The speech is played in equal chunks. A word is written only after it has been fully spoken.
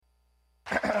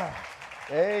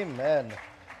Amen.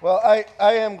 Well, I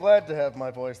am glad to have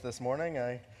my voice this morning.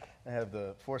 I have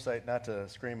the foresight not to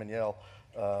scream and yell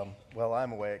while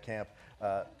I'm away at camp,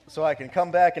 so I can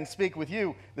come back and speak with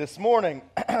you this morning.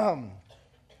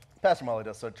 Pastor Molly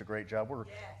does such a great job. We're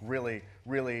really,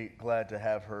 really glad to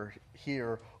have her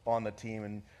here on the team,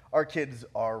 and our kids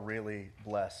are really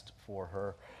blessed for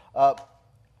her.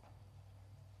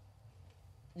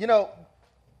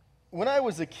 When I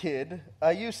was a kid,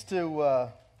 I used to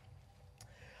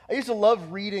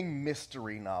love reading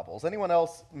mystery novels. Anyone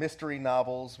else mystery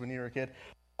novels when you were a kid?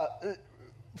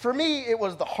 For me, it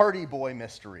was the Hardy Boy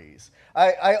mysteries.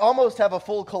 I almost have a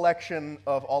full collection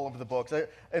of all of the books.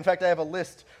 In fact, I have a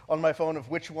list on my phone of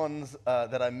which ones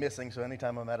that I'm missing, so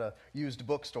anytime I'm at a used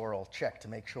bookstore, I'll check to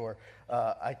make sure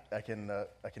I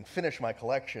can finish my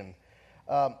collection.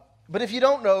 But if you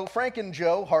don't know, Frank and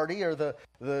Joe Hardy are the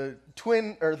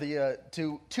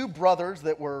two brothers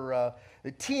that were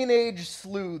the teenage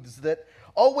sleuths that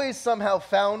always somehow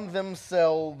found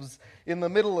themselves in the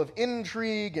middle of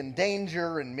intrigue and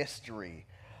danger and mystery.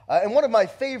 And one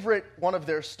of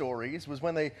their stories was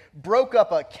when they broke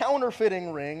up a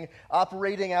counterfeiting ring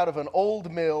operating out of an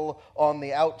old mill on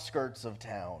the outskirts of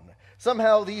town.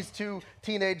 Somehow these two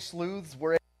teenage sleuths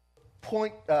were able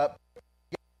to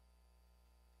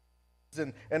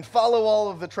and follow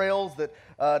all of the trails that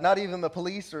not even the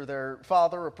police or their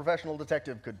father or professional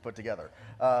detective could put together.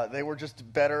 They were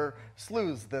just better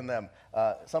sleuths than them.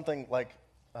 Something like,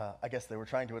 I guess they were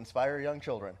trying to inspire young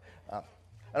children. I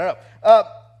don't know.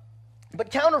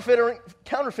 But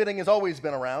counterfeiting has always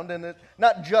been around, and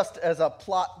not just as a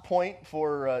plot point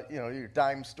for your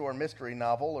dime store mystery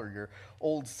novel or your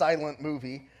old silent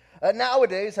movie.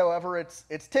 Nowadays, however,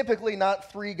 it's typically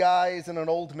not three guys in an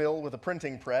old mill with a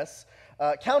printing press.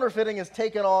 Counterfeiting has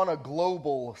taken on a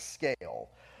global scale.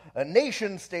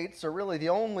 Nation-states are really the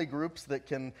only groups that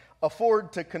can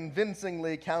afford to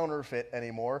convincingly counterfeit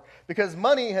anymore because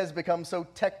money has become so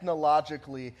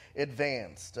technologically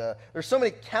advanced. There's so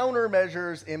many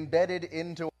countermeasures embedded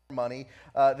into our money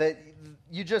that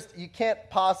you can't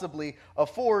possibly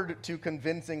afford to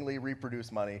convincingly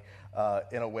reproduce money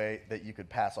in a way that you could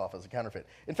pass off as a counterfeit.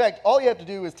 In fact, all you have to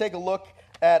do is take a look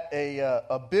at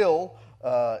a bill,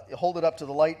 hold it up to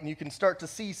the light, and you can start to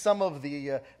see some of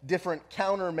the different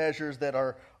countermeasures that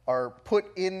are put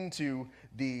into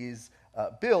these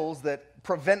bills that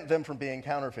prevent them from being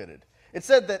counterfeited. It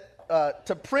said that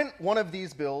to print one of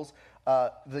these bills,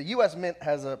 the U.S. Mint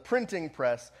has a printing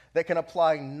press that can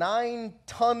apply 9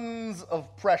 tons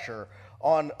of pressure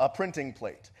on a printing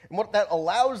plate. And what that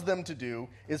allows them to do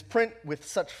is print with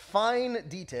such fine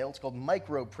detail, it's called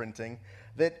microprinting,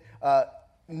 that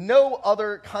no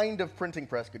other kind of printing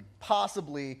press could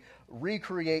possibly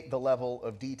recreate the level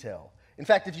of detail. In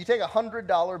fact, if you take a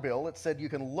 $100 bill, it said you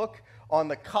can look on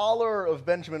the collar of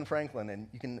Benjamin Franklin and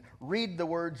you can read the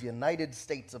words United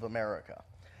States of America.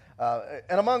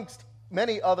 And amongst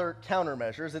many other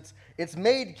countermeasures, it's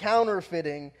made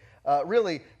counterfeiting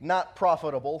really not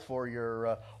profitable for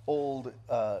your old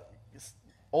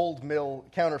mill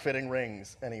counterfeiting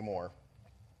rings anymore.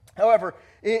 However,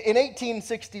 in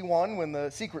 1861, when the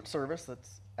Secret Service,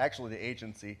 that's actually the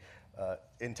agency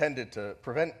intended to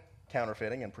prevent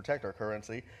counterfeiting and protect our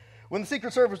currency, when the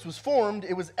Secret Service was formed,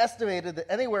 it was estimated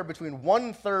that anywhere between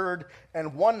 1/3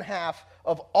 and 1/2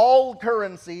 of all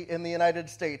currency in the United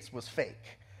States was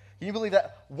fake. Can you believe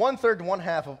that? 1/3 to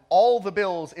 1/2 of all the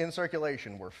bills in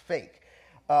circulation were fake.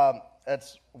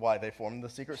 That's why they formed the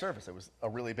Secret Service. It was a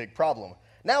really big problem.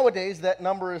 Nowadays, that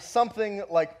number is something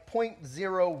like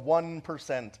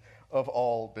 0.01% of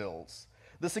all bills.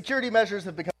 The security measures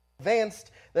have become advanced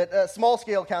that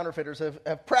small-scale counterfeiters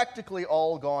have practically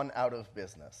all gone out of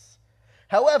business.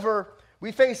 However,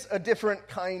 we face a different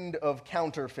kind of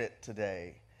counterfeit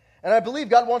today. And I believe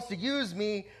God wants to use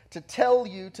me to tell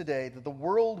you today that the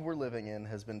world we're living in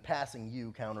has been passing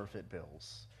you counterfeit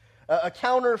bills. A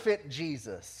counterfeit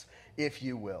Jesus, if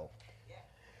you will.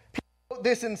 Peter wrote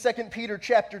this in 2 Peter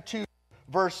chapter 2,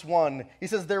 verse 1. He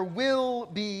says, "There will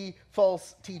be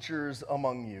false teachers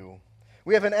among you.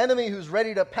 We have an enemy who's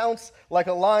ready to pounce like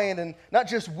a lion and not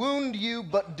just wound you,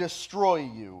 but destroy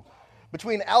you.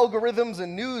 Between algorithms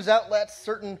and news outlets,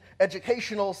 certain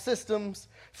educational systems,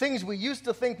 things we used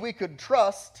to think we could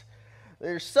trust,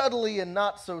 they're subtly and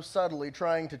not so subtly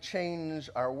trying to change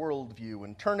our worldview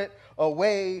and turn it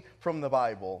away from the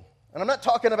Bible. And I'm not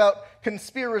talking about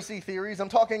conspiracy theories. I'm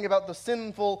talking about the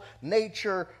sinful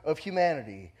nature of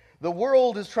humanity. The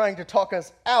world is trying to talk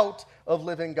us out of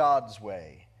living God's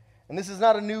way. And this is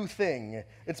not a new thing.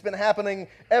 It's been happening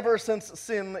ever since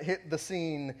sin hit the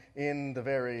scene in the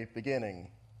very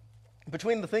beginning.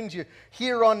 Between the things you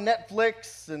hear on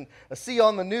Netflix and see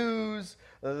on the news,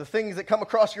 the things that come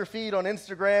across your feed on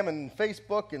Instagram and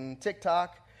Facebook and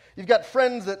TikTok, you've got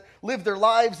friends that live their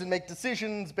lives and make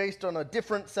decisions based on a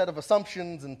different set of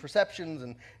assumptions and perceptions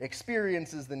and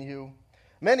experiences than you.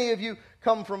 Many of you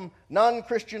come from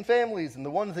non-Christian families, and the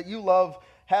ones that you love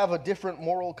have a different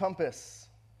moral compass.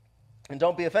 And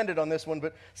don't be offended on this one,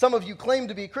 but some of you claim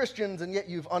to be Christians, and yet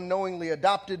you've unknowingly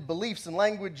adopted beliefs and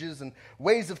languages and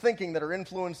ways of thinking that are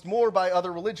influenced more by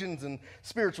other religions and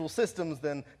spiritual systems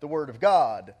than the Word of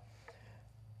God.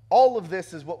 All of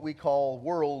this is what we call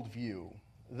worldview,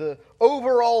 the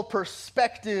overall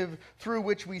perspective through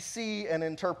which we see and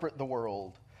interpret the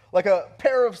world. Like a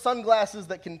pair of sunglasses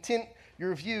that can tint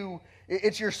your view,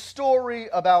 it's your story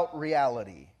about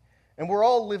reality. And we're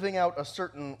all living out a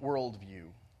certain worldview.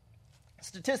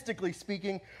 Statistically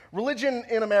speaking, religion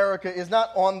in America is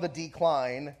not on the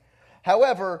decline.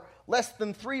 However, less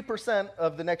than 3%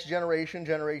 of the next generation,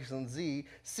 Generation Z,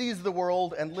 sees the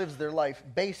world and lives their life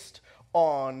based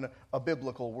on a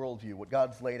biblical worldview, what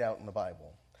God's laid out in the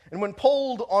Bible. And when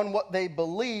polled on what they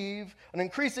believe, an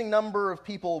increasing number of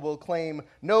people will claim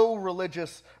no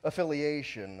religious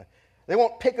affiliation. They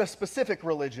won't pick a specific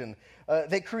religion.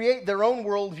 They create their own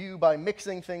worldview by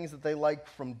mixing things that they like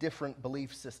from different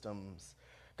belief systems,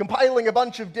 compiling a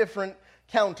bunch of different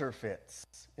counterfeits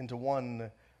into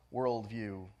one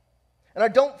worldview. And I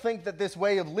don't think that this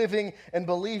way of living and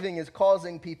believing is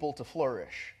causing people to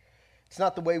flourish. It's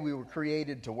not the way we were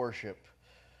created to worship.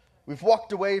 We've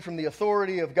walked away from the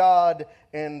authority of God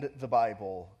and the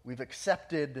Bible. We've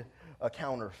accepted a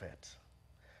counterfeit.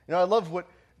 You know, I love what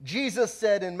Jesus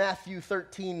said in Matthew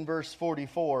 13, verse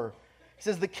 44. He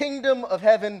says, "The kingdom of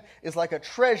heaven is like a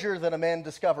treasure that a man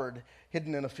discovered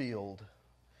hidden in a field."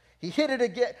 He hid it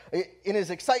again. In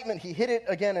his excitement, he hid it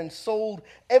again and sold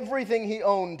everything he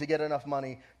owned to get enough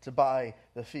money to buy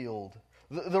the field.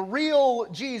 The real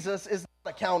Jesus is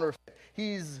not a counterfeit.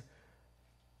 He's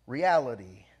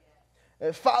reality.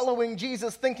 Following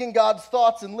Jesus, thinking God's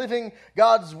thoughts, and living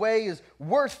God's way is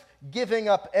worth giving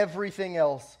up everything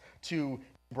else to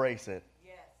embrace it.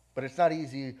 Yes. But it's not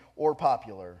easy or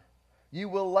popular. You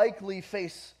will likely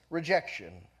face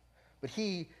rejection, but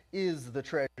He is the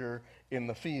treasure in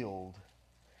the field.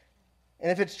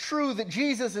 And if it's true that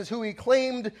Jesus is who He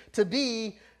claimed to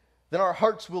be, then our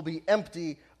hearts will be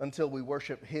empty until we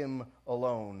worship Him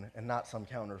alone and not some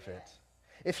counterfeit.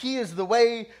 If He is the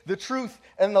way, the truth,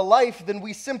 and the life, then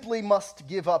we simply must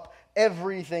give up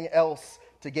everything else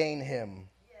to gain Him.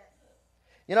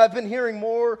 You know, I've been hearing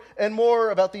more and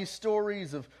more about these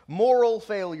stories of moral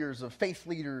failures of faith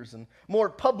leaders and more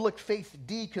public faith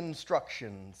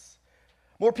deconstructions.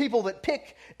 More people that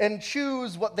pick and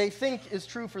choose what they think is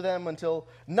true for them until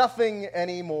nothing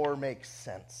anymore makes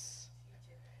sense.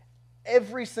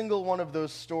 Every single one of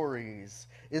those stories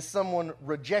is someone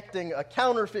rejecting a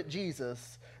counterfeit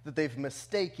Jesus that they've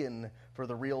mistaken for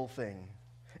the real thing.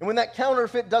 And when that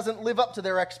counterfeit doesn't live up to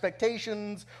their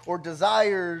expectations or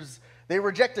desires, they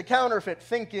reject a counterfeit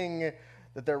thinking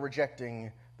that they're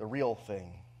rejecting the real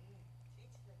thing.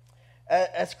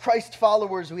 As Christ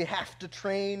followers, we have to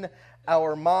train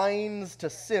our minds to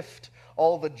sift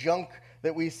all the junk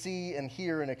that we see and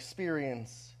hear and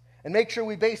experience, and make sure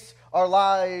we base our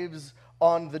lives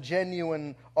on the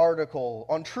genuine article,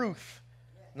 on truth,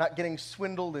 not getting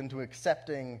swindled into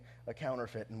accepting a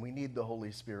counterfeit. And we need the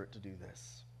Holy Spirit to do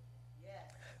this.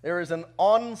 There is an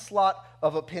onslaught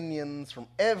of opinions from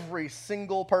every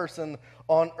single person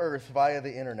on earth via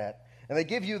the internet. And they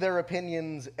give you their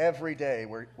opinions every day,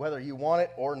 whether you want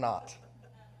it or not.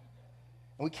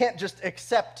 And we can't just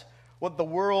accept what the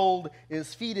world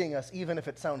is feeding us, even if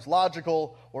it sounds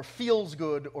logical or feels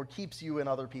good or keeps you in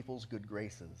other people's good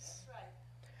graces.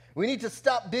 We need to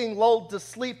stop being lulled to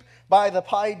sleep by the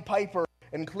Pied Piper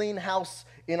and clean house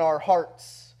in our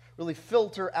hearts. Really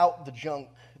filter out the junk,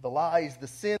 the lies, the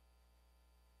sin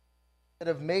that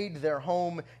have made their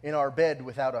home in our bed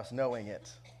without us knowing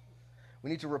it. We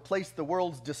need to replace the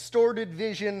world's distorted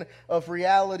vision of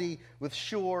reality with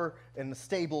sure and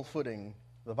stable footing,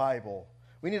 the Bible.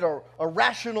 We need a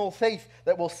rational faith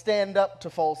that will stand up to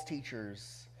false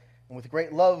teachers. And with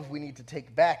great love, we need to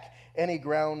take back any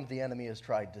ground the enemy has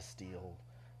tried to steal.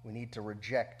 We need to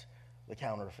reject the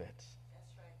counterfeit.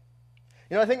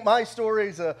 You know, I think my story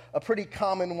is a pretty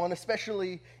common one,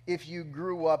 especially if you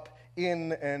grew up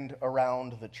in and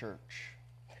around the church.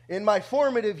 In my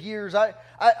formative years, I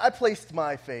placed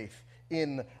my faith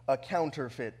in a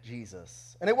counterfeit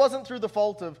Jesus. And it wasn't through the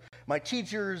fault of my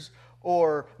teachers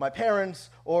or my parents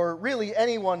or really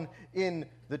anyone in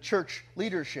the church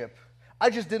leadership. I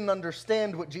just didn't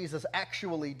understand what Jesus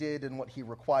actually did and what He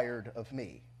required of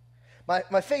me.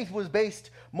 My faith was based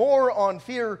more on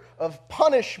fear of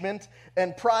punishment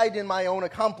and pride in my own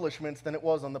accomplishments than it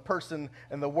was on the person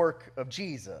and the work of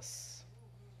Jesus.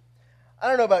 I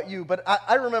don't know about you, but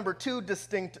I remember two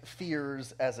distinct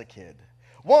fears as a kid.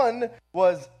 One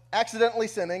was accidentally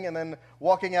sinning and then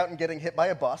walking out and getting hit by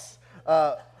a bus,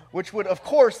 which would, of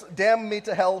course, damn me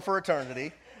to hell for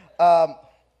eternity.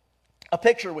 A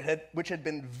picture which had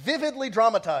been vividly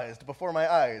dramatized before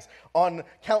my eyes on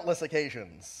countless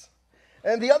occasions.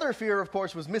 And the other fear, of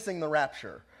course, was missing the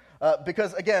rapture,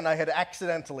 because, again, I had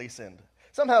accidentally sinned.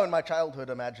 Somehow in my childhood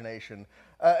imagination,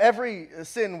 every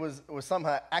sin was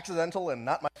somehow accidental and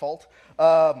not my fault.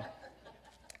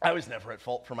 I was never at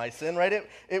fault for my sin, right?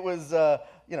 It was,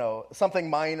 something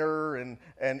minor and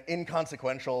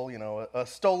inconsequential, a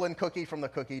stolen cookie from the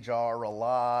cookie jar, a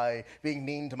lie, being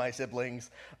mean to my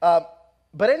siblings.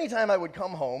 But anytime I would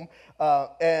come home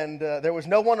and there was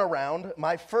no one around,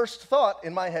 my first thought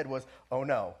in my head was, oh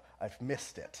no, I've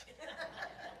missed it.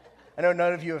 I know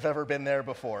none of you have ever been there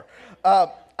before.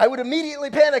 I would immediately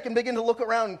panic and begin to look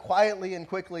around quietly and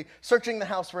quickly, searching the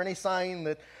house for any sign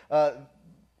that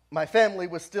my family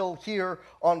was still here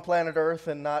on planet Earth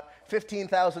and not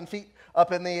 15,000 feet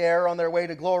up in the air on their way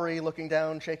to glory, looking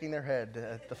down, shaking their head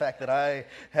at the fact that I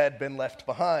had been left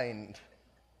behind.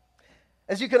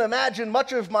 As you can imagine,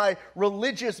 much of my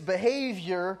religious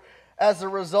behavior as a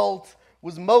result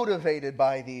was motivated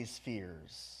by these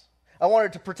fears. I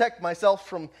wanted to protect myself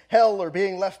from hell or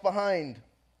being left behind.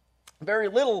 Very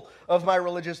little of my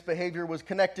religious behavior was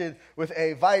connected with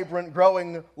a vibrant,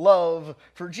 growing love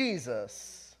for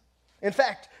Jesus. In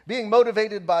fact, being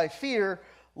motivated by fear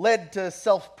led to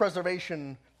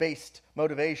self-preservation-based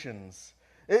motivations.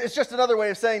 It's just another way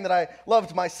of saying that I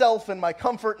loved myself and my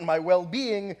comfort and my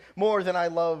well-being more than I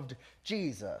loved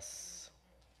Jesus.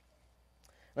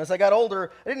 And as I got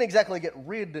older, I didn't exactly get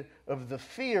rid of the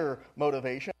fear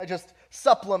motivation. I just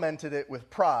supplemented it with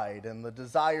pride and the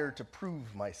desire to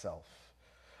prove myself.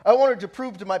 I wanted to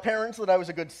prove to my parents that I was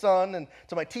a good son, and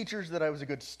to my teachers that I was a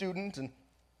good student, and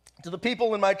to the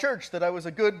people in my church that I was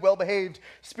a good, well-behaved,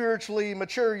 spiritually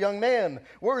mature young man,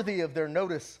 worthy of their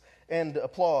notice and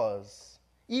applause.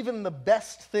 Even the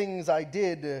best things I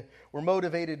did were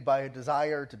motivated by a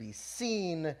desire to be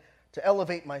seen, to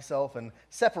elevate myself and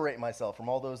separate myself from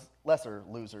all those lesser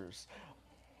losers.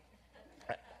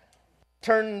 I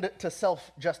turned to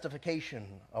self-justification,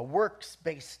 a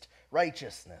works-based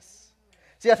righteousness.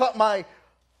 See, I thought my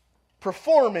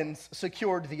performance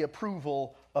secured the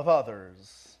approval of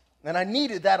others, and I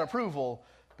needed that approval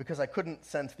because I couldn't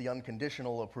sense the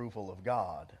unconditional approval of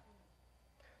God.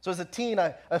 So as a teen,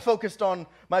 I focused on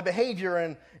my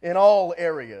behavior in all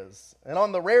areas. And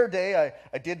on the rare day,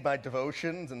 I did my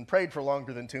devotions and prayed for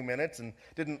longer than 2 minutes and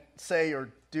didn't say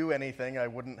or do anything I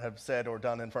wouldn't have said or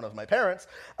done in front of my parents.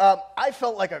 I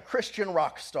felt like a Christian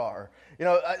rock star,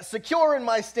 secure in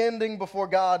my standing before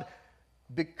God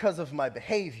because of my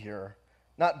behavior,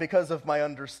 not because of my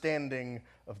understanding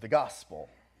of the gospel.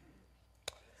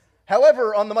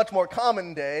 However, on the much more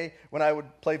common day, when I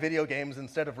would play video games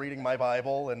instead of reading my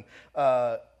Bible and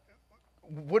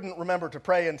wouldn't remember to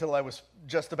pray until I was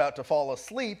just about to fall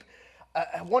asleep,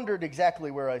 I wondered exactly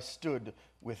where I stood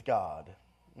with God.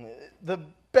 The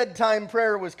bedtime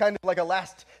prayer was kind of like a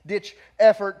last-ditch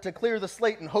effort to clear the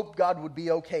slate and hope God would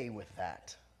be okay with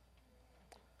that.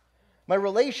 My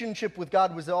relationship with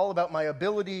God was all about my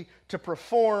ability to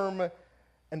perform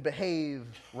and behave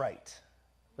right.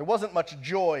 There wasn't much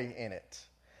joy in it.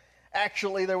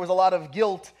 Actually, there was a lot of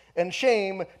guilt and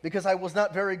shame because I was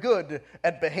not very good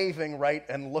at behaving right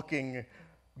and looking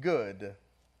good.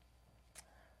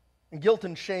 And guilt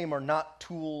and shame are not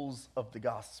tools of the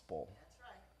gospel. That's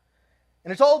right.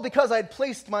 And it's all because I'd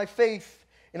placed my faith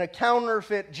in a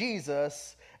counterfeit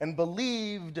Jesus and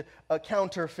believed a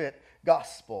counterfeit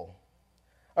gospel.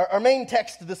 Our main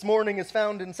text this morning is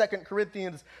found in 2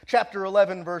 Corinthians chapter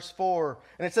 11, verse 4.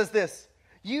 And it says this: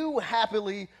 "You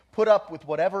happily put up with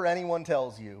whatever anyone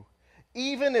tells you,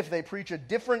 even if they preach a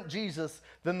different Jesus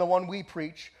than the one we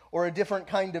preach, or a different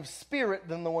kind of spirit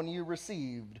than the one you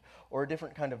received, or a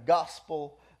different kind of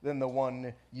gospel than the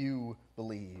one you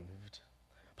believed."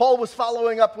 Paul was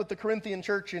following up with the Corinthian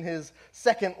church in his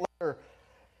second letter.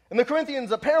 And the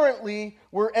Corinthians apparently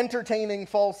were entertaining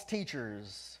false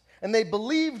teachers. And they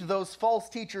believed those false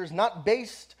teachers not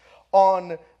based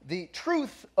on the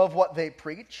truth of what they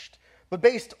preached, but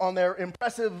based on their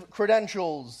impressive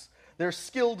credentials, their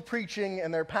skilled preaching,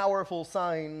 and their powerful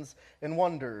signs and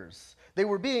wonders. They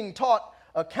were being taught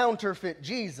a counterfeit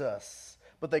Jesus,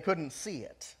 but they couldn't see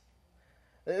it.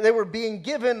 They were being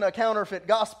given a counterfeit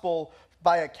gospel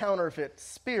by a counterfeit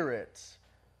spirit,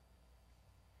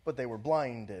 but they were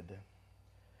blinded.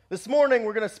 This morning,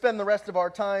 we're going to spend the rest of our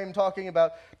time talking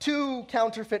about 2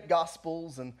 counterfeit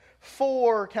gospels and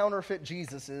 4 counterfeit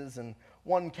Jesuses and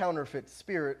 1 counterfeit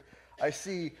spirit I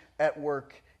see at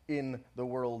work in the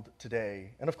world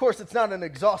today. And of course, it's not an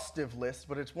exhaustive list,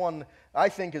 but it's one I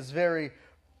think is very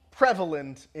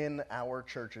prevalent in our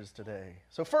churches today.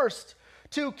 So first,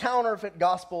 2 counterfeit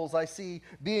gospels I see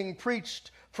being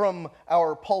preached from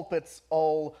our pulpits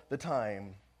all the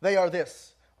time. They are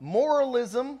this: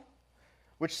 moralism,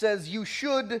 which says you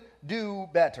should do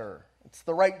better. It's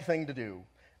the right thing to do.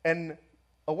 And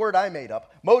a word I made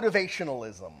up,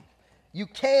 motivationalism. You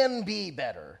can be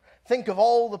better. Think of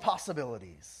all the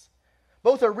possibilities.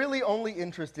 Both are really only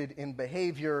interested in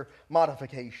behavior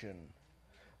modification.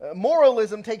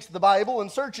 Moralism takes the Bible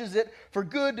and searches it for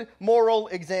good moral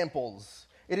examples.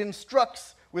 It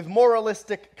instructs with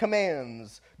moralistic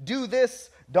commands. Do this,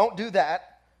 don't do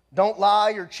that. Don't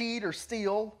lie or cheat or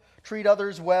steal. Treat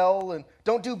others well, and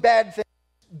don't do bad things.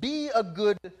 Be a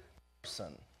good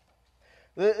person.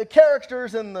 The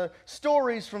characters and the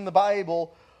stories from the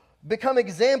Bible become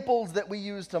examples that we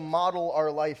use to model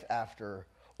our life after,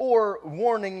 or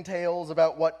warning tales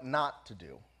about what not to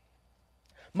do.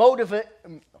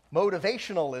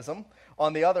 Motivationalism,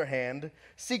 on the other hand,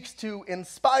 seeks to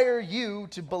inspire you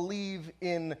to believe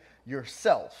in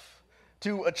yourself,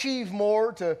 to achieve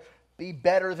more, to be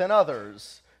better than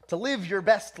others, to live your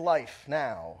best life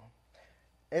now.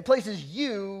 It places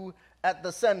you at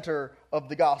the center of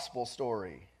the gospel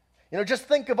story. Just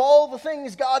think of all the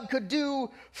things God could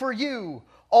do for you,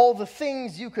 all the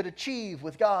things you could achieve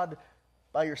with God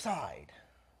by your side.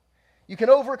 You can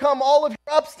overcome all of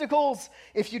your obstacles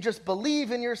if you just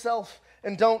believe in yourself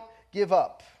and don't give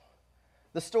up.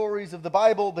 The stories of the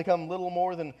Bible become little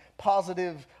more than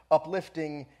positive,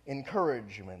 uplifting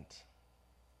encouragement.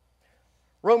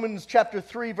 Romans chapter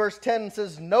 3, verse 10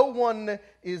 says, "No one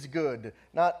is good,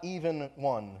 not even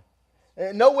one."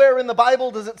 Nowhere in the Bible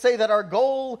does it say that our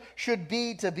goal should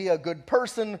be to be a good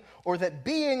person or that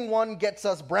being one gets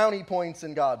us brownie points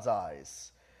in God's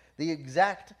eyes. The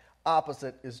exact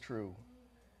opposite is true.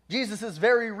 Jesus'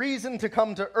 very reason to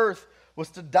come to earth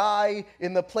was to die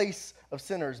in the place of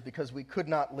sinners because we could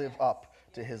not live up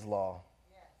to his law.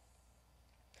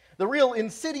 The real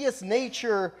insidious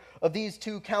nature of these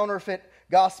 2 counterfeit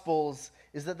gospels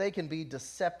is that they can be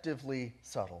deceptively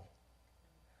subtle.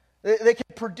 They can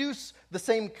produce the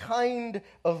same kind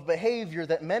of behavior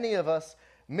that many of us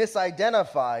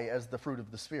misidentify as the fruit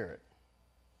of the Spirit.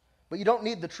 But you don't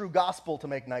need the true gospel to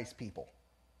make nice people.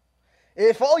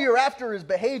 If all you're after is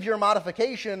behavior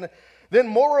modification, then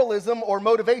moralism or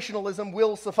motivationalism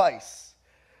will suffice.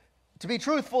 To be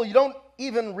truthful, you don't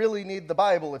even really need the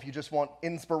Bible if you just want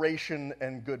inspiration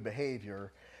and good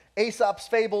behavior. Aesop's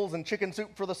fables and chicken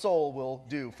soup for the soul will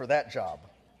do for that job.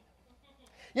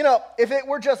 If it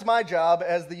were just my job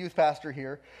as the youth pastor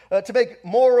here to make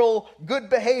moral,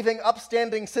 good-behaving,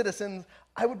 upstanding citizens,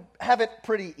 I would have it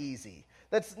pretty easy.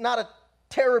 That's not a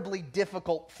terribly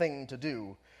difficult thing to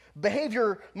do.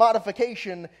 Behavior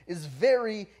modification is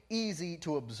very easy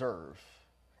to observe.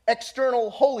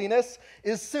 External holiness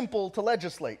is simple to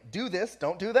legislate. Do this,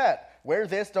 don't do that. Wear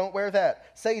this, don't wear that.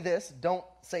 Say this, don't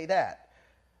say that.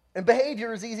 And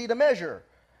behavior is easy to measure.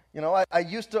 I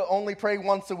used to only pray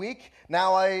once a week.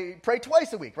 Now I pray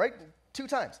twice a week, right? 2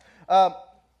 times. I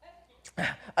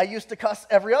used to cuss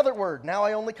every other word. Now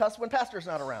I only cuss when pastor's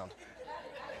not around.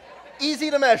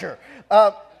 Easy to measure.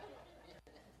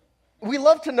 We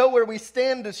love to know where we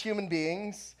stand as human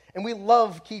beings, and we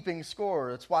love keeping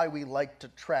score. That's why we like to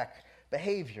track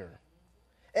behavior.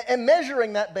 And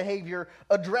measuring that behavior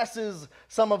addresses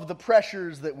some of the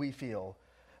pressures that we feel.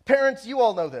 Parents, you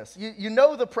all know this. You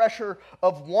know the pressure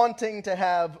of wanting to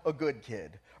have a good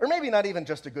kid. Or maybe not even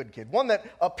just a good kid. One that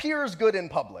appears good in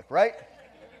public, right?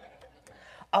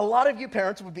 A lot of you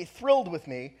parents would be thrilled with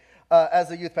me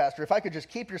as a youth pastor if I could just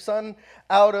keep your son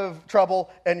out of trouble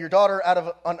and your daughter out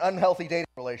of an unhealthy dating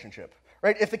relationship.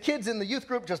 Right? If the kids in the youth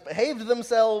group just behaved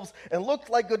themselves and looked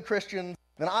like good Christians,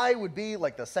 then I would be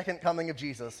like the second coming of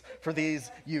Jesus for these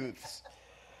youths.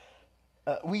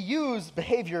 We use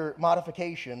behavior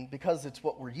modification because it's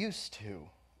what we're used to.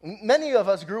 Many of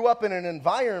us grew up in an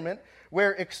environment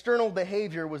where external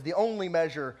behavior was the only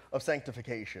measure of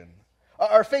sanctification.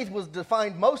 Our faith was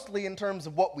defined mostly in terms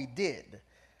of what we did.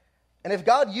 And if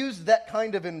God used that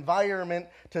kind of environment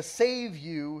to save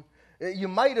you, you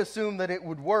might assume that it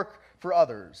would work for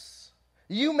others.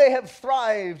 You may have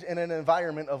thrived in an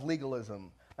environment of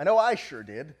legalism. I know I sure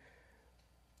did.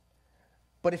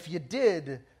 But if you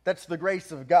did, that's the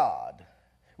grace of God.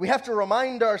 We have to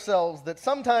remind ourselves that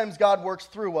sometimes God works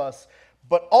through us,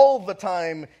 but all the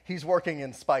time He's working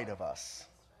in spite of us.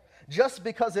 just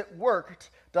because it worked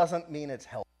doesn't mean it's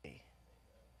healthy.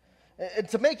 And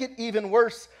to make it even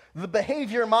worse, the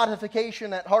behavior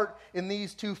modification at heart in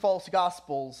these two false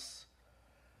gospels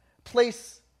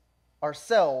place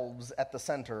ourselves at the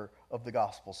center of the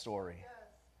gospel story.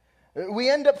 We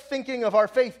end up thinking of our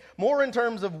faith more in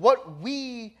terms of what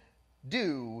we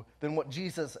do than what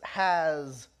Jesus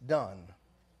has done.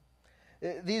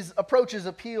 These approaches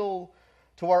appeal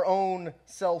to our own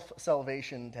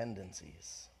self-salvation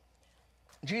tendencies.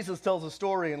 Jesus tells a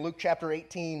story in Luke chapter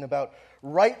 18 about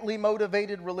rightly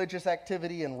motivated religious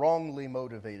activity and wrongly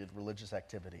motivated religious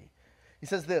activity. He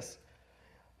says this,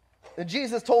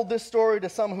 Jesus told this story to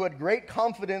some who had great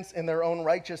confidence in their own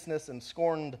righteousness and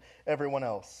scorned everyone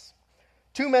else.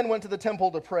 2 men went to the temple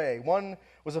to pray. One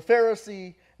was a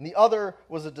Pharisee, and the other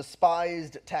was a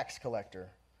despised tax collector.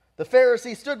 The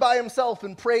Pharisee stood by himself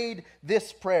and prayed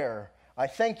this prayer, I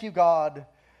thank you, God,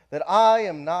 that I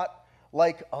am not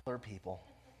like other people,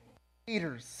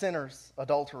 cheaters, sinners,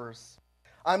 adulterers.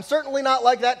 I'm certainly not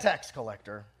like that tax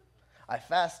collector. I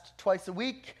fast twice a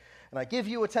week, and I give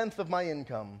you 1/10 of my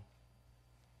income.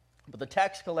 But the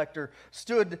tax collector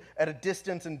stood at a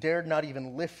distance and dared not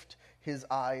even lift his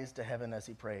eyes to heaven as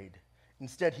he prayed.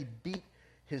 Instead, he beat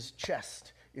his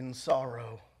chest in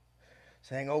sorrow,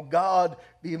 saying, "Oh God,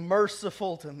 be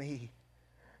merciful to me,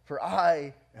 for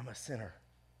I am a sinner."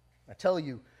 I tell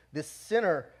you, this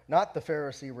sinner, not the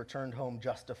Pharisee, returned home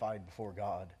justified before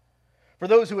God. For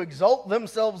those who exalt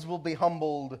themselves will be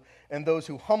humbled, and those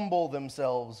who humble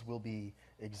themselves will be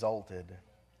exalted.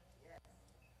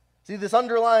 See, this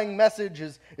underlying message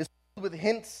is filled with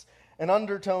hints and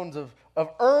undertones of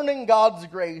earning God's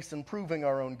grace and proving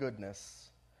our own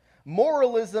goodness.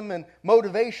 Moralism and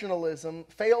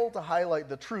motivationalism fail to highlight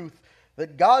the truth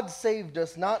that God saved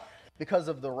us not because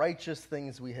of the righteous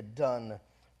things we had done,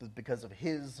 but because of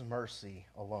His mercy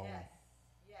alone.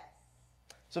 Yes.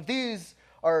 So if these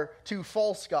are two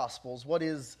false gospels, what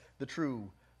is the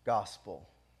true gospel?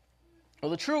 Well,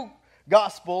 the true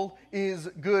gospel is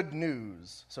good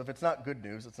news. So if it's not good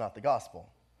news, it's not the gospel.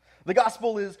 The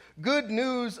gospel is good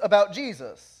news about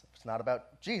Jesus. If it's not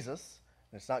about Jesus,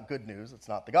 and it's not good news, it's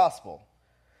not the gospel.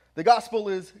 The gospel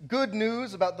is good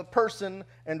news about the person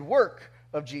and work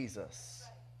of Jesus.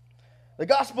 The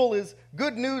gospel is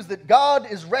good news that God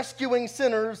is rescuing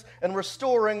sinners and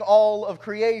restoring all of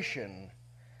creation.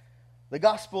 The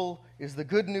gospel is the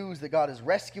good news that God is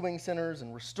rescuing sinners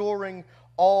and restoring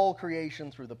all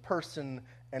creation through the person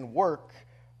and work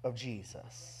of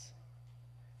Jesus.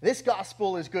 This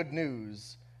gospel is good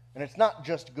news, and it's not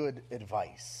just good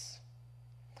advice.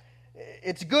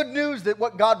 It's good news that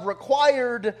what God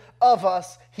required of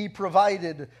us, He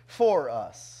provided for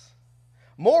us.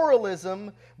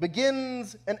 Moralism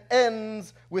begins and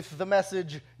ends with the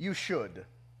message, you should.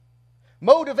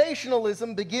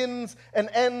 Motivationalism begins and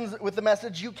ends with the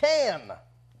message, you can.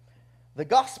 The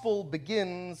gospel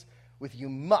begins with you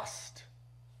must,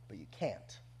 but you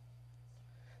can't.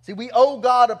 See, we owe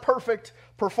God a perfect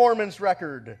performance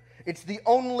record. It's the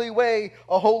only way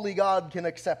a holy God can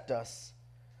accept us.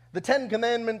 The 10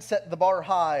 Commandments set the bar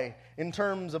high in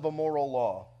terms of a moral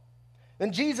law.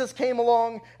 Then Jesus came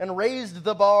along and raised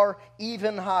the bar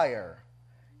even higher.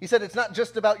 He said it's not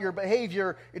just about your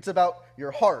behavior, it's about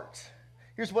your heart.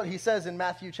 Here's what He says in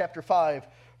Matthew chapter 5,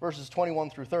 verses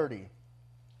 21 through 30.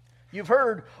 You've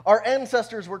heard our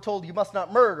ancestors were told you must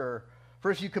not murder, for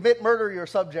if you commit murder, you're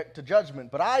subject to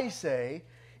judgment. But I say,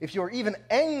 if you're even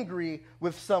angry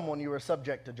with someone, you are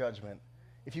subject to judgment.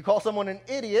 If you call someone an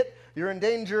idiot, you're in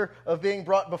danger of being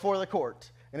brought before the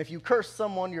court. And if you curse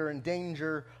someone, you're in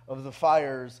danger of the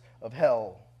fires of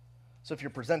hell. So if you're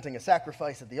presenting a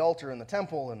sacrifice at the altar in the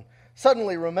temple and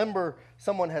suddenly remember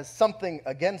someone has something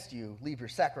against you, leave your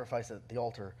sacrifice at the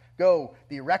altar. Go,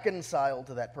 be reconciled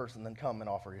to that person, then come and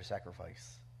offer your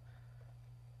sacrifice.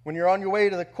 When you're on your way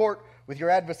to the court with your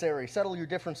adversary, settle your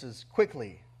differences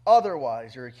quickly.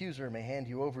 Otherwise, your accuser may hand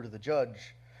you over to the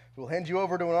judge, who will hand you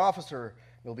over to an officer.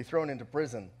 You'll be thrown into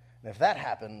prison. And if that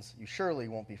happens, you surely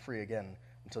won't be free again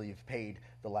until you've paid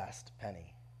the last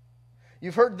penny.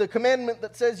 You've heard the commandment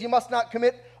that says you must not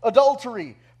commit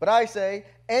adultery. But I say,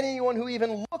 anyone who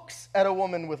even looks at a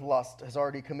woman with lust has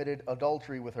already committed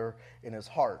adultery with her in his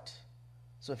heart.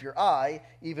 So if your eye,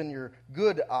 even your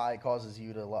good eye, causes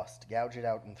you to lust, gouge it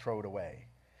out and throw it away.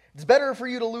 It's better for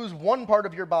you to lose one part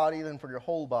of your body than for your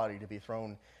whole body to be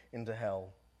thrown into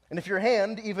hell. And if your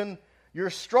hand, even your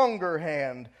stronger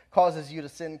hand, causes you to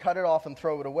sin, cut it off and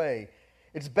throw it away.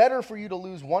 It's better for you to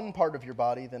lose one part of your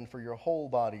body than for your whole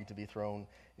body to be thrown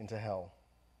into hell.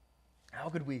 How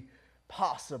could we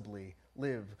possibly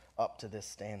live up to this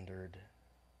standard?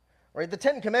 Right? The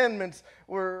 10 Commandments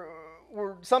were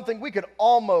were something we could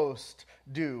almost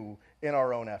do in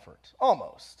our own effort.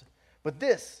 Almost. But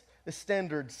this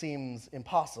standard seems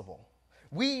impossible.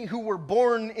 We who were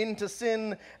born into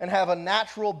sin and have a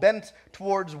natural bent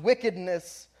towards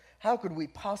wickedness, how could we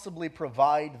possibly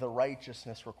provide the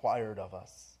righteousness required of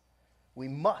us? We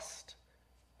must,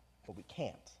 but we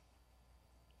can't.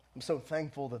 I'm so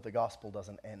thankful that the gospel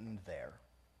doesn't end there.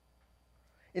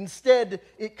 Instead,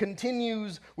 it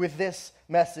continues with this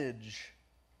message: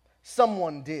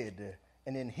 someone did,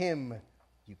 and in him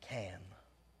you can.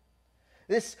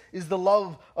 This is the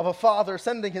love of a father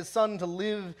sending his son to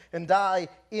live and die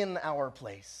in our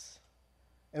place.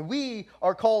 And we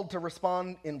are called to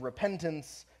respond in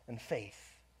repentance and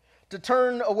faith, to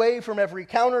turn away from every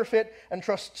counterfeit and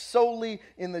trust solely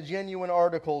in the genuine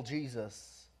article,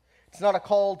 Jesus. It's not a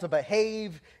call to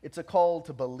behave, it's a call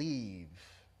to believe.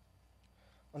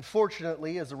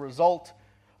 Unfortunately, as a result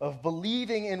of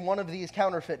believing in one of these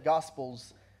counterfeit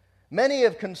gospels, many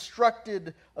have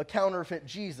constructed a counterfeit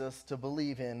Jesus to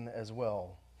believe in as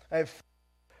well. I have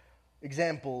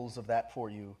examples of that for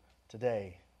you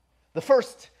today. The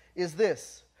first is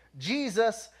this: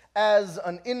 Jesus as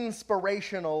an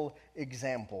inspirational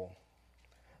example.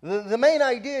 The main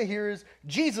idea here is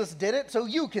Jesus did it, so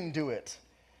you can do it.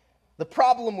 The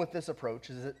problem with this approach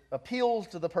is it appeals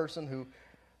to the person who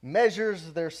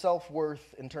measures their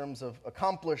self-worth in terms of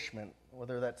accomplishment,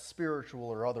 whether that's spiritual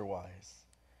or otherwise.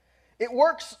 It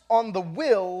works on the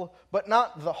will, but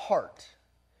not the heart.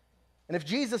 And if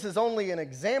Jesus is only an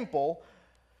example,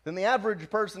 then the average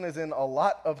person is in a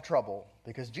lot of trouble,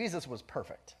 because Jesus was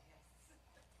perfect.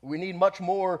 We need much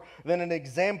more than an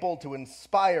example to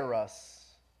inspire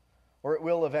us, or it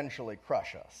will eventually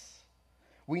crush us.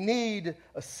 We need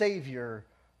a Savior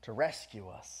to rescue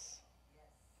us.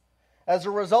 As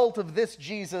a result of this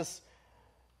Jesus,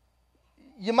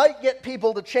 you might get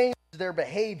people to change their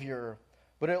behavior,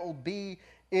 but it will be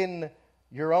in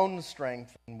your own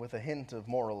strength and with a hint of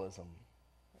moralism.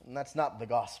 And that's not the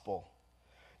gospel.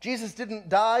 Jesus didn't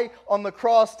die on the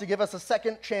cross to give us a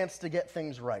second chance to get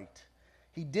things right.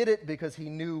 He did it because he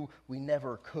knew we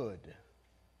never could.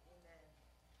 Amen.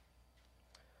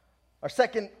 Our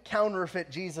second counterfeit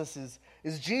Jesus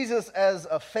is Jesus as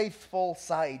a faithful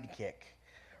sidekick.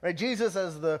 Right? Jesus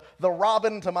as the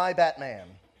Robin to my Batman.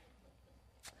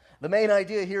 The main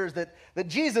idea here is that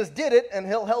Jesus did it and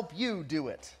he'll help you do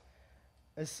it.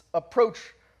 This approach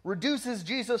reduces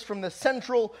Jesus from the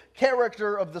central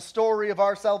character of the story of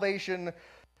our salvation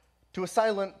to a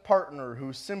silent partner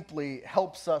who simply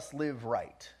helps us live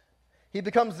right. He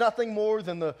becomes nothing more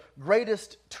than the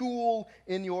greatest tool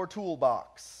in your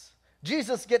toolbox.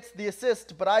 Jesus gets the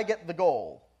assist, but I get the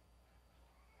goal.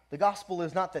 The gospel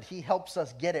is not that he helps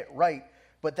us get it right,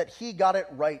 but that he got it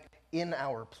right in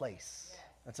our place.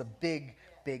 That's a big,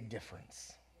 big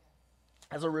difference.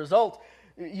 As a result,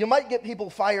 you might get people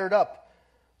fired up,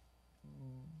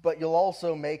 but you'll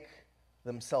also make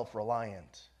them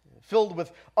self-reliant, filled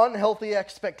with unhealthy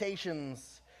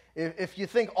expectations. If you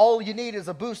think all you need is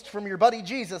a boost from your buddy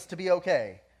Jesus to be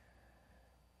okay,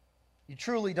 you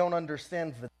truly don't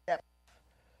understand the depth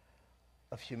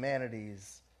of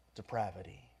humanity's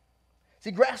depravity. See,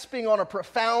 grasping on a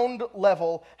profound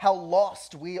level how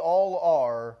lost we all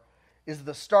are is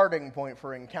the starting point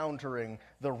for encountering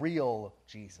the real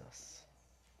Jesus.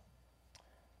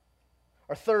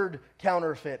 Our third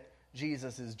counterfeit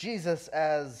Jesus is Jesus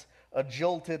as a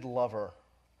jilted lover.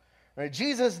 Right?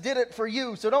 Jesus did it for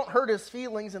you, so don't hurt his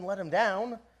feelings and let him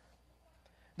down.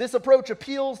 This approach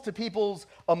appeals to people's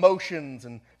emotions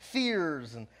and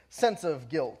fears and sense of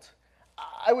guilt.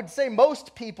 I would say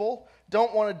most people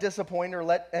don't want to disappoint or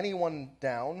let anyone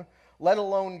down, let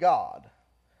alone God.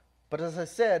 But as I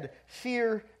said,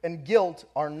 fear and guilt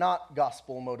are not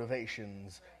gospel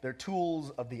motivations. They're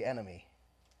tools of the enemy.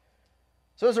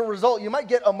 So as a result, you might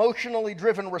get emotionally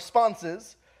driven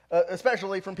responses,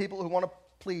 especially from people who want to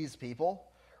please people.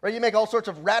 Right? You make all sorts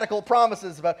of radical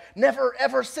promises about never,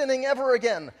 ever sinning ever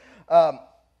again.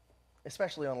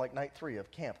 Especially on like night 3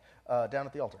 of camp, down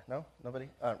at the altar. No? Nobody?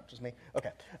 Just me?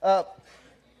 Okay.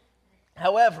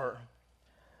 However,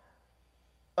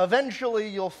 eventually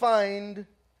you'll find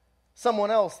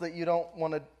someone else that you don't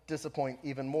want to disappoint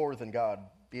even more than God,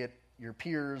 be it your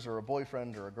peers or a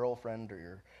boyfriend or a girlfriend or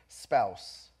your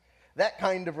spouse. That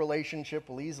kind of relationship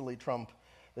will easily trump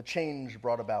the change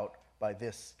brought about by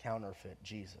this counterfeit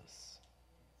Jesus.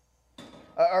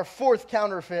 Our fourth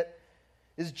counterfeit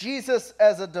is Jesus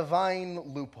as a divine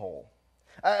loophole.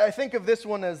 I think of this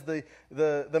one as the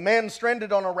man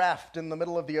stranded on a raft in the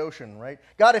middle of the ocean, right?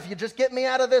 God, if you just get me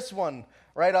out of this one,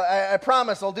 right, I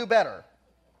promise I'll do better.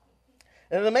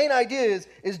 And the main idea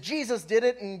is Jesus did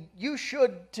it and you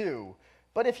should too.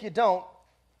 But if you don't,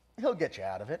 he'll get you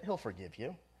out of it. He'll forgive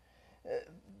you.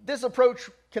 This approach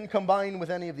can combine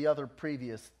with any of the other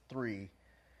previous three,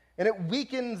 and it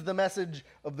weakens the message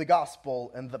of the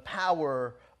gospel and the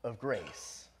power of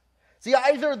grace. See,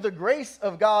 either the grace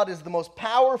of God is the most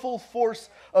powerful force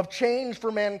of change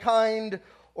for mankind,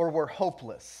 or we're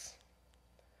hopeless.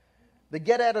 The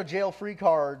get-out-of-jail-free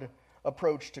card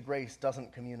approach to grace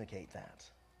doesn't communicate that.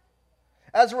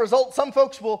 As a result, some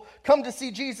folks will come to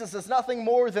see Jesus as nothing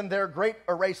more than their great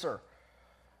eraser.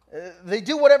 They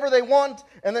do whatever they want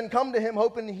and then come to him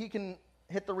hoping he can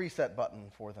hit the reset button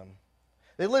for them.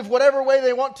 They live whatever way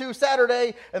they want to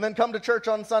Saturday and then come to church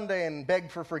on Sunday and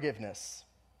beg for forgiveness.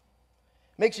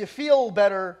 Makes you feel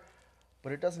better,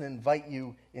 but it doesn't invite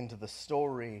you into the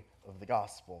story of the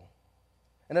gospel.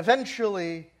 And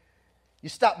eventually, you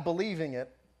stop believing it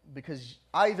because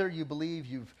either you believe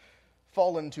you've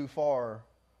fallen too far,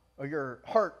 or your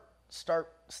heart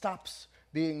stops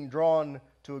being drawn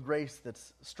to a grace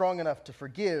that's strong enough to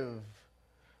forgive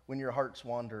when your hearts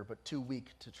wander, but too weak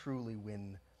to truly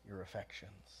win your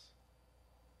affections.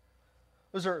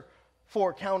 Those are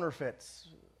 4 counterfeits.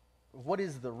 What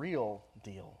is the real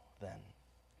deal then?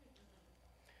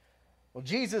 Well,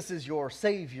 Jesus is your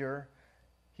Savior.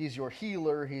 He's your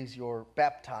healer. He's your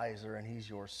baptizer. And he's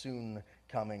your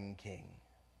soon-coming King.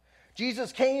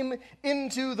 Jesus came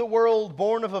into the world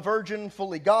born of a virgin,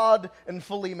 fully God and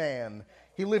fully man.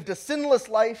 He lived a sinless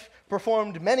life,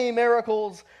 performed many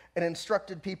miracles, and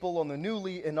instructed people on the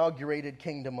newly inaugurated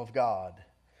kingdom of God.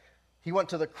 He went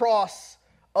to the cross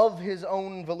of his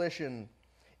own volition,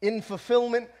 in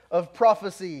fulfillment of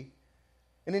prophecy.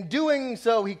 And in doing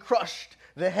so, he crushed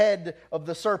the head of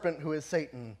the serpent who is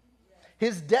Satan.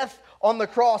 His death on the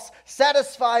cross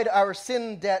satisfied our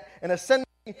sin debt, and ascending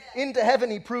into heaven,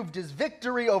 he proved his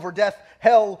victory over death,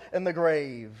 hell, and the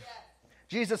grave.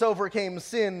 Jesus overcame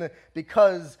sin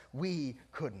because we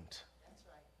couldn't.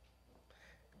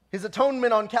 His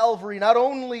atonement on Calvary not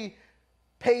only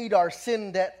paid our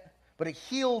sin debt, but it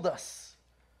healed us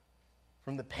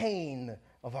from the pain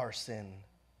of our sin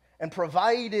and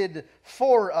provided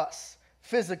for us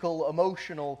physical,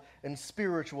 emotional, and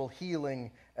spiritual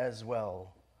healing as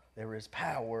well. There is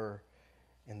power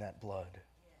in that blood.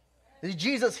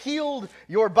 Jesus healed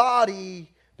your body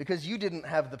because you didn't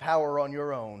have the power on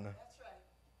your own.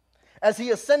 As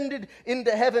he ascended into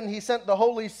heaven, he sent the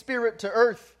Holy Spirit to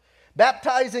earth,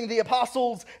 baptizing the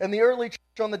apostles and the early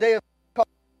church on the day of Pentecost.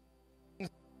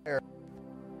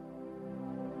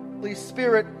 Holy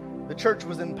Spirit, the church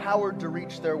was empowered to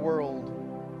reach their world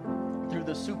through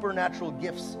the supernatural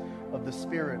gifts of the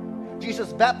Spirit.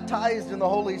 Jesus baptized in the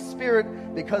Holy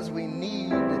Spirit because we need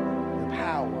the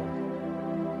power.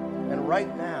 And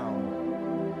right now,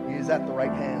 he is at the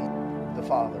right hand of the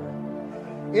Father,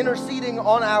 interceding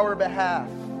on our behalf,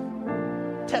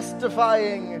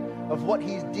 testifying of what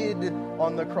he did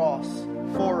on the cross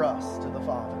for us to the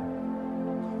Father,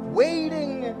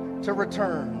 waiting to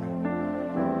return,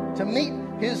 to meet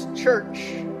his church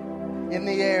in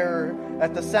the air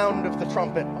at the sound of the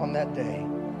trumpet on that day,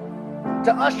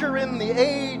 to usher in the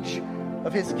age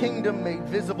of his kingdom made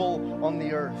visible on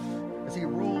the earth as he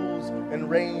rules and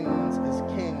reigns as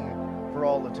king for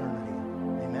all eternity.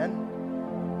 Amen?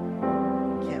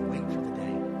 Can't wait for the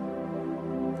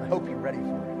day. I hope you're ready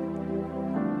for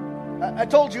it. I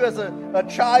told you as a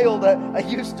child that I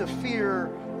used to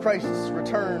fear Christ's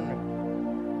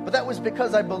return, but that was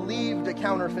because I believed a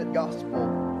counterfeit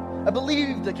gospel. I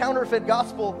believed a counterfeit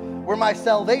gospel where my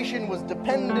salvation was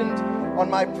dependent on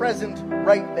my present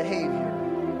right behavior.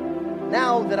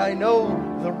 Now that I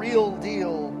know the real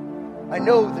deal, I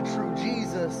know the true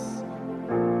Jesus,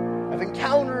 I've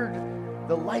encountered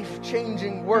the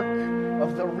life-changing work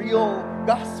of the real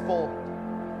gospel.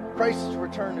 Christ's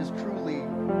return is truly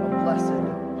a blessed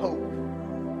hope,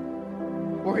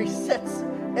 where he sets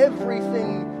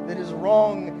everything that is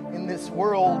wrong in this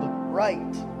world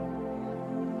right.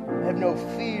 I have no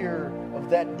fear of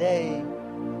that day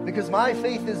because my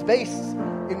faith is based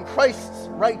in Christ's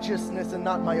righteousness and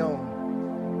not my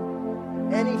own.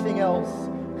 Anything else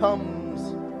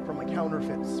comes from a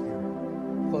counterfeit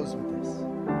spirit. Close with this.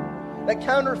 That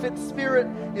counterfeit spirit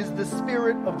is the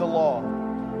spirit of the law.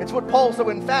 It's what Paul so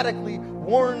emphatically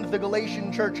warned the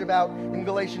Galatian church about in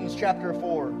Galatians chapter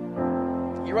 4.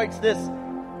 He writes this: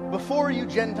 "Before you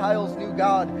Gentiles knew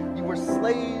God, you were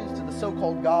slaves to the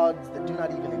so-called gods that do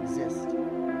not even exist.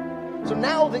 So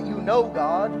now that you know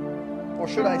God, or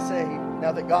should I say,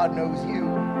 now that God knows you,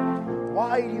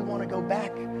 why do you want to go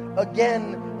back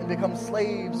again and become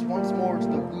slaves once more to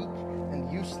the weak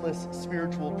and useless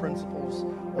spiritual principles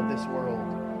of this world?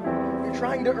 You're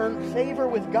trying to earn favor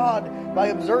with God by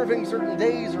observing certain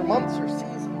days or months or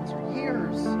seasons or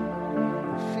years.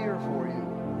 I fear for you.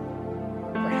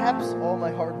 Perhaps all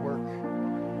my hard work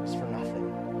is for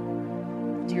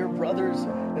nothing. Dear brothers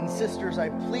and sisters, I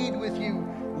plead with you,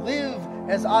 live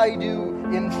as I do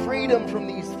in freedom from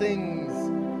these things.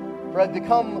 For I've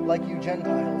become, like you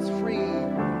Gentiles, free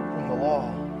from the law.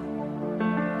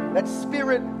 That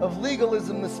spirit of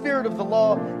legalism, the spirit of the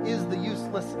law, is the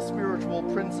useless spiritual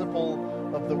principle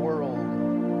of the world.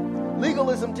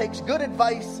 Legalism takes good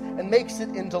advice and makes it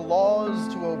into laws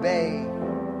to obey.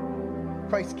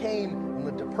 Christ came and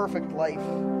lived a perfect life,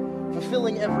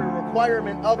 fulfilling every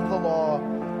requirement of the law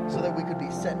so that we could be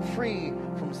set free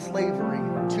from slavery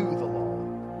to the law.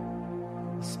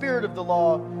 The spirit of the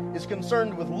law is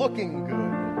concerned with looking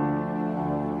good.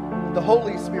 The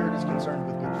Holy Spirit is concerned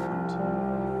with good fruit.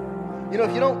 You know,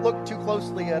 if you don't look too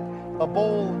closely at a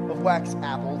bowl of wax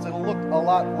apples, it'll look a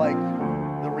lot like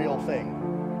the real thing.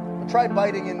 But try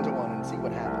biting into one and see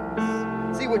what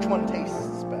happens. See which one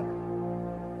tastes better.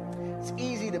 It's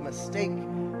easy to mistake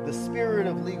the spirit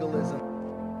of legalism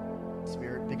because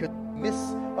we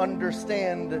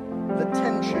misunderstand the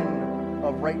tension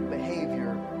of right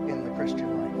behavior in the Christian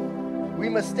life. We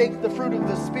mistake the fruit of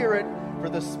the Spirit for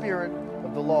the spirit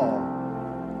of the law.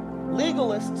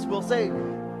 Legalists will say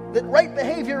that right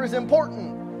behavior is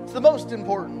important. It's the most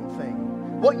important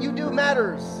thing. What you do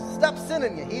matters. Stop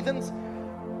sinning, you heathens.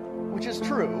 Which is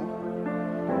true.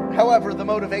 However, the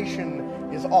motivation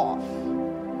is off.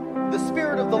 The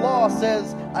spirit of the law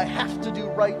says, I have to do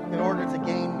right in order to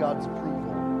gain God's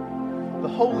approval. The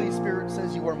Holy Spirit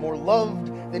says you are more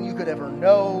loved than you could ever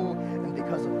know, and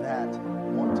because of that,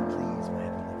 want to please my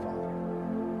Heavenly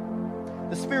Father.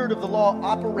 The spirit of the law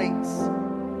operates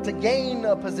to gain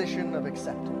a position of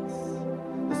acceptance.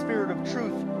 The spirit of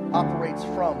truth operates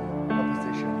from a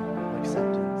position of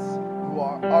acceptance. You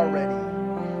are already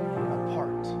a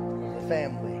part of the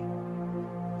family.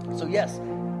 So yes,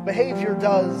 behavior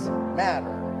does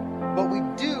matter, but we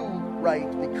do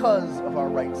right because of our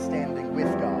right standing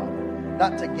with God,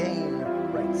 not to gain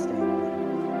right standing.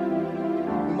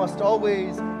 We must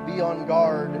always be on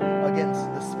guard against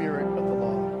the spirit of the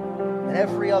law and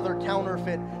every other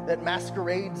counterfeit that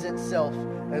masquerades itself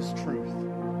as truth.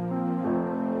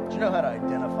 Do you know how to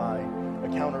identify a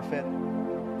counterfeit?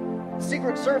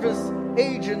 Secret Service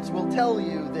agents will tell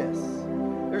you this.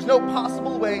 There's no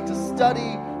possible way to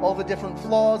study all the different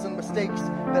flaws and mistakes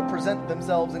that present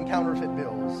themselves in counterfeit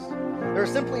bills. There are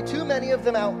simply too many of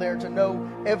them out there to know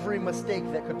every mistake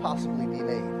that could possibly be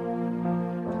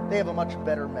made. They have a much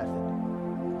better method.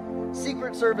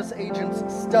 Secret Service agents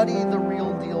study the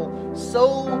real deal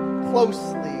so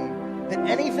closely that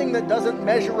anything that doesn't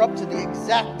measure up to the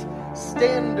exact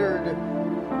standard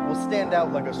will stand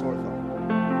out like a sore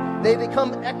thumb. They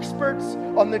become experts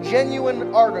on the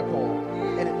genuine article,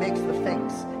 and it makes the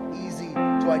fakes easy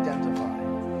to identify.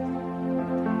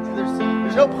 See,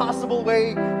 there's no possible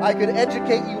way I could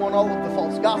educate you on all of the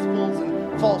false gospels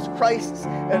and false Christs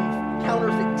and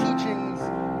counterfeit teachings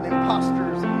and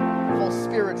imposters and false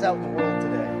spirits out in the world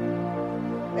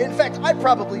today. In fact, I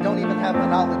probably don't even have the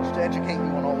knowledge to educate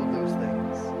you on all of those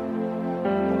things.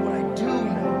 But what I do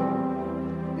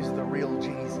know is the real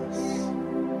Jesus.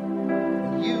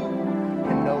 And you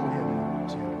can know him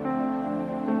too.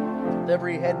 With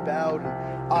every head bowed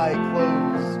and eye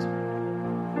closed.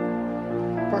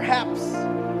 Perhaps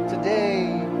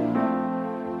today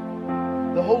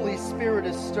the Holy Spirit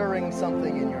is stirring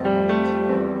something in your heart.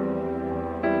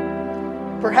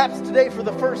 Perhaps today for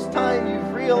the first time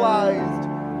you've realized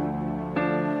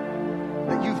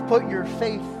that you've put your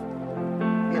faith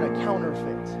in a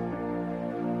counterfeit.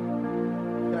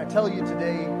 Can I tell you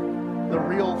today, the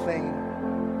real thing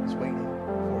is waiting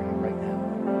for you right now.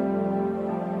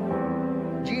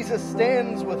 Jesus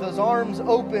stands with his arms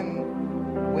open,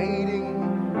 waiting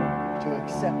to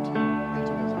accept you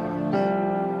into his arms.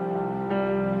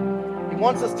 He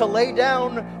wants us to lay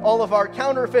down all of our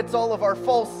counterfeits, all of our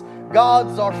false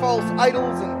gods, our false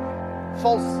idols, and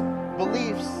false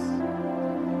beliefs,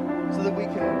 so that we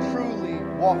can truly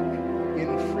walk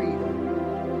in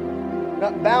freedom,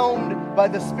 not bound by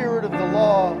the spirit of the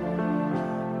law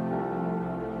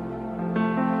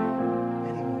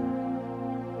anymore.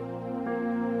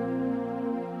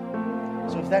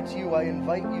 So if that's you, I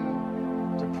invite you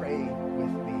to pray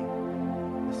with me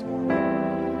this morning.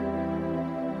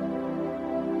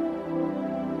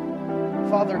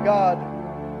 Father God,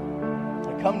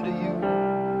 I come to you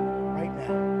right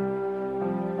now.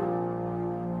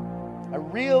 I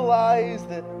realize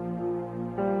that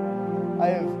I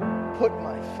have put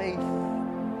my faith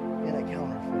in a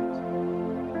counterfeit.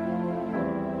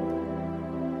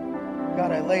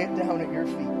 God, I lay it down at your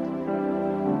feet.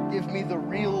 Give me the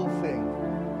real thing.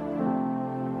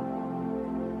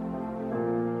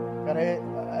 God,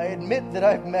 I admit that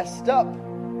I've messed up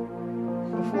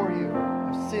before you.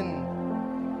 I've sinned.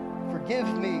 Forgive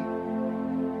me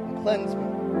and cleanse me.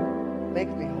 Make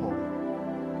me whole.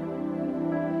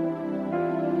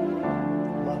 I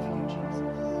love you,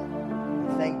 Jesus.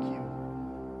 And thank you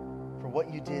for what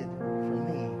you did for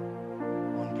me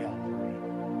on Calvary.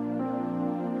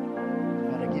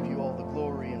 God, I give you all the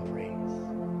glory and praise.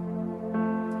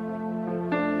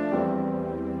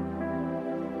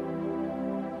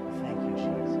 Thank you,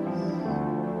 Jesus.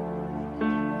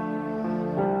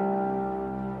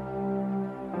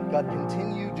 God,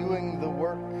 continue doing the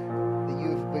work that you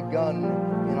have begun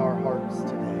in our hearts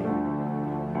today.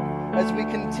 As we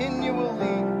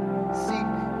continually seek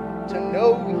to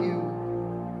know you,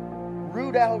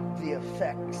 root out the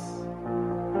effects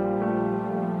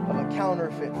of a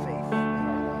counterfeit faith in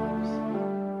our lives.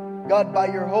 God, by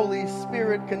your Holy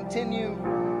Spirit, continue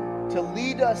to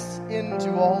lead us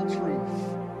into all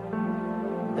truth,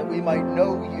 that we might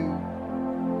know you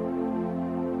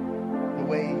the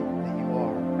way that you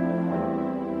are.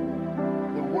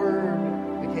 The Word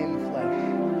became flesh,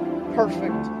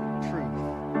 perfect truth,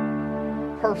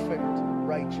 perfect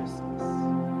righteousness,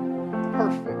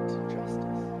 perfect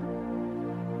justice.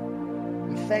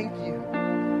 We thank you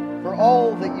for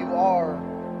all that you are,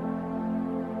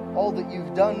 all that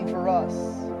you've done for us,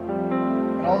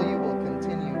 and all you will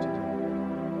continue to do.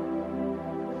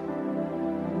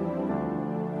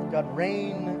 God,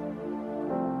 reign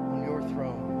on your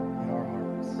throne in our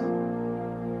hearts.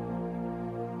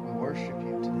 We worship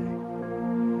you today.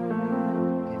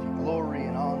 Give you glory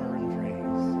and honor and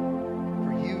praise,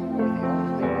 for you are the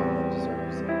only one that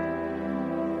deserves it.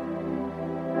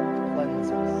 Cleanse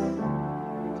us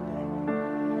today.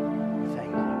 We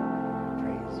thank you,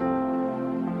 praise you.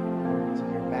 It's in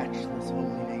your matchless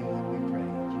holy name that we pray,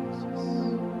 Jesus.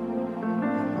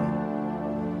 Amen.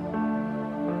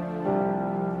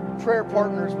 Prayer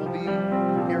partners will be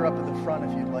here up at the front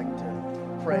if you'd like to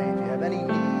pray. If you have any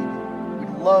need,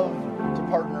 we'd love to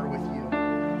partner with you.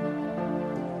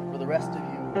 For the rest of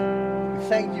you, we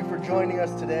thank you for joining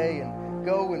us today, and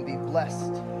go and be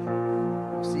blessed.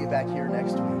 We'll see you back here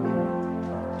next week.